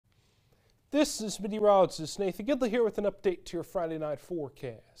This is meteorologist Nathan Gidley here with an update to your Friday night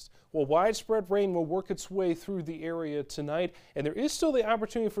forecast. Well, widespread rain will work its way through the area tonight, and there is still the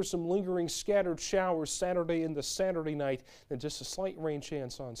opportunity for some lingering scattered showers Saturday into Saturday night, and just a slight rain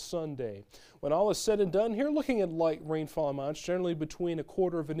chance on Sunday. When all is said and done, here looking at light rainfall amounts, generally between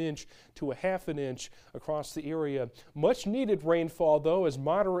 1/4 of an inch to 1/2 an inch across the area. Much needed rainfall, though, as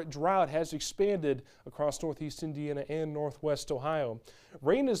moderate drought has expanded across northeast Indiana and northwest Ohio.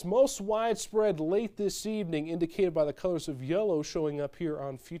 Rain is most widespread late this evening, indicated by the colors of yellow showing up here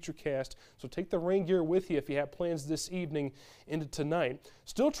on Futurecast. So take the rain gear with you if you have plans this evening into tonight.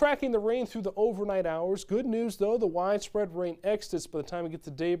 Still tracking the rain through the overnight hours. Good news, though, the widespread rain exits by the time we get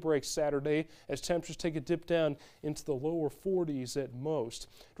to daybreak Saturday, as temperatures take a dip down into the lower 40s at most.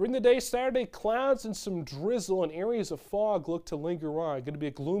 During the day Saturday, clouds and some drizzle and areas of fog look to linger on. Going to be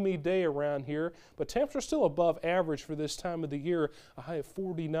a gloomy day around here, but temperatures still above average for this time of the year, a high of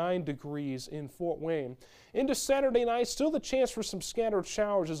 49 degrees in Fort Wayne. Into Saturday night, still the chance for some scattered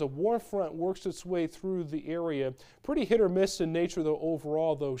showers as a warm front works its way through the area. Pretty hit or miss in nature, though,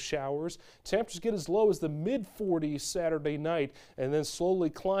 overall, those showers. Temperatures get as low as the mid-40s Saturday night and then slowly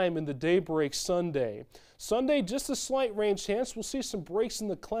climb into daybreak Sunday. Sunday, just a slight rain chance. We'll see some breaks in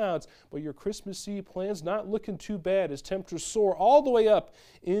the clouds, but your Christmas Eve plans not looking too bad as temperatures soar all the way up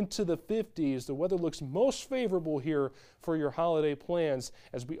into the 50s. The weather looks most favorable here for your holiday plans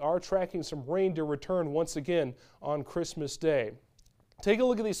as we are tracking some rain to return once again on Christmas Day. Take a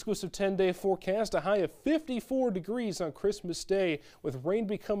look at the exclusive 10-day forecast, a high of 54 degrees on Christmas Day, with rain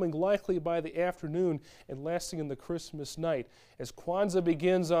becoming likely by the afternoon and lasting in the Christmas night. As Kwanzaa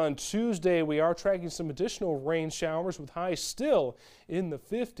begins on Tuesday, we are tracking some additional rain showers with highs still in the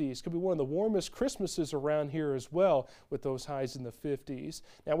 50s. Could be one of the warmest Christmases around here as well, with those highs in the 50s.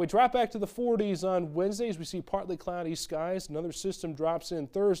 Now we drop back to the 40s on Wednesdays. We see partly cloudy skies. Another system drops in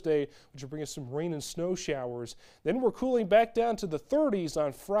Thursday, which will bring us some rain and snow showers. Then we're cooling back down to the 30s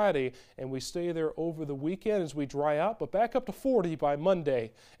on Friday, and we stay there over the weekend as we dry out, but back up to 40 by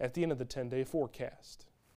Monday at the end of the 10-day forecast.